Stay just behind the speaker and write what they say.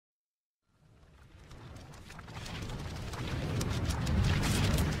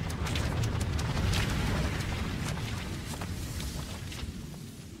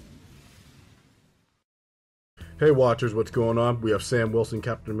Hey Watchers, what's going on? We have Sam Wilson,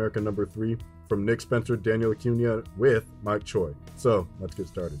 Captain America #3, from Nick Spencer, Daniel Acuna, with Mike Choi. So, let's get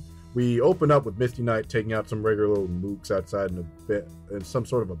started. We open up with Misty Knight taking out some regular little mooks outside in some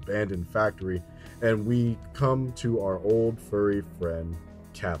sort of abandoned factory, and we come to our old furry friend,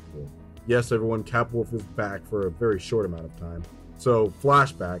 Cap-Wolf. Yes, everyone, Cap-Wolf is back for a very short amount of time. So,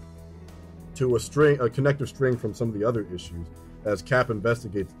 flashback to a connective string from some of the other issues, as Cap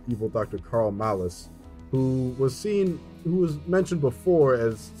investigates evil Dr. Carl MALUS, who was mentioned before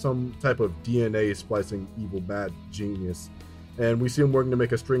as some type of DNA splicing evil mad genius, and we see him working to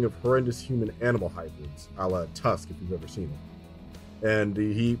make a string of horrendous human animal hybrids, a la Tusk, if you've ever seen it. And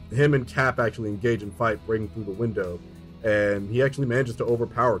him and Cap actually engage in fight, breaking through the window, and he actually manages to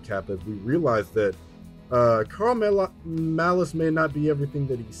overpower Cap, as we realize that Carl MALUS may not be everything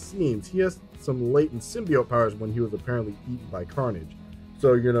that he seems. He has some latent symbiote powers when he was apparently eaten by Carnage.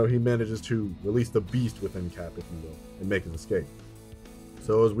 So, he manages to release the beast within Cap, if you will, and make his escape.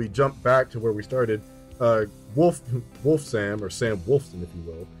 So as we jump back to where we started, Wolf Sam, or Sam Wolfson, if you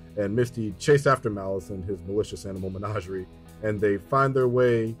will, and Misty chase after MALUS and his malicious animal menagerie, and they find their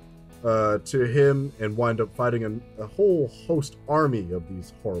way to him and wind up fighting a whole host army of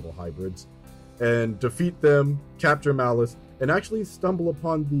these horrible hybrids, and defeat them, capture MALUS, and actually stumble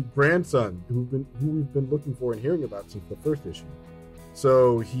upon the grandson who we've been looking for and hearing about since the first issue.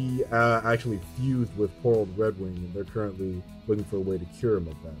 So he actually fused with poor old Red Wing, and they're currently looking for a way to cure him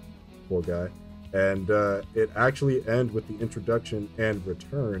of that. Poor guy. And it actually ends with the introduction and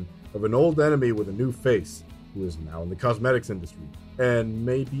return of an old enemy with a new face, who is now in the cosmetics industry. And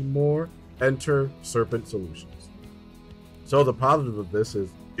maybe more, enter Serpent Solutions. So the positive of this is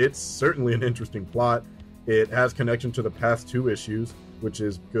it's certainly an interesting plot. It has connection to the past two issues, which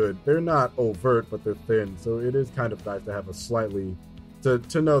is good. They're not overt, but they're thin, so it is kind of nice to have a slightly...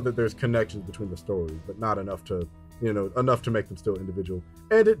 To know that there's connections between the stories, but not enough to, enough to make them still individual.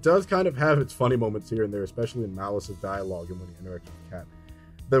 And it does kind of have its funny moments here and there, especially in MALUS's dialogue and when he interacts with Cap.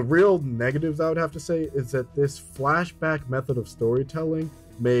 The real negatives, I would have to say, is that this flashback method of storytelling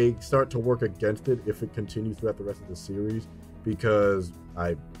may start to work against it if it continues throughout the rest of the series, because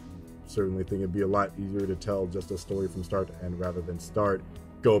I certainly think it'd be a lot easier to tell just a story from start to end rather than start,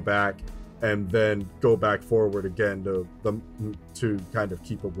 go back, and then go back forward again to kind of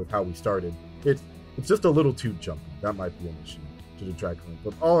keep up with how we started. It's just a little too jumpy. That might be an issue to detract from it.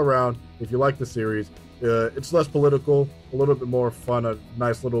 But all around, if you like the series, it's less political, a little bit more fun, a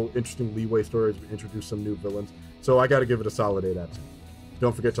nice little interesting leeway stories. We introduce some new villains. So I got to give it a solid 8 out of 10.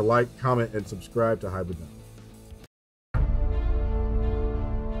 Don't forget to like, comment, and subscribe to Hybrid Network.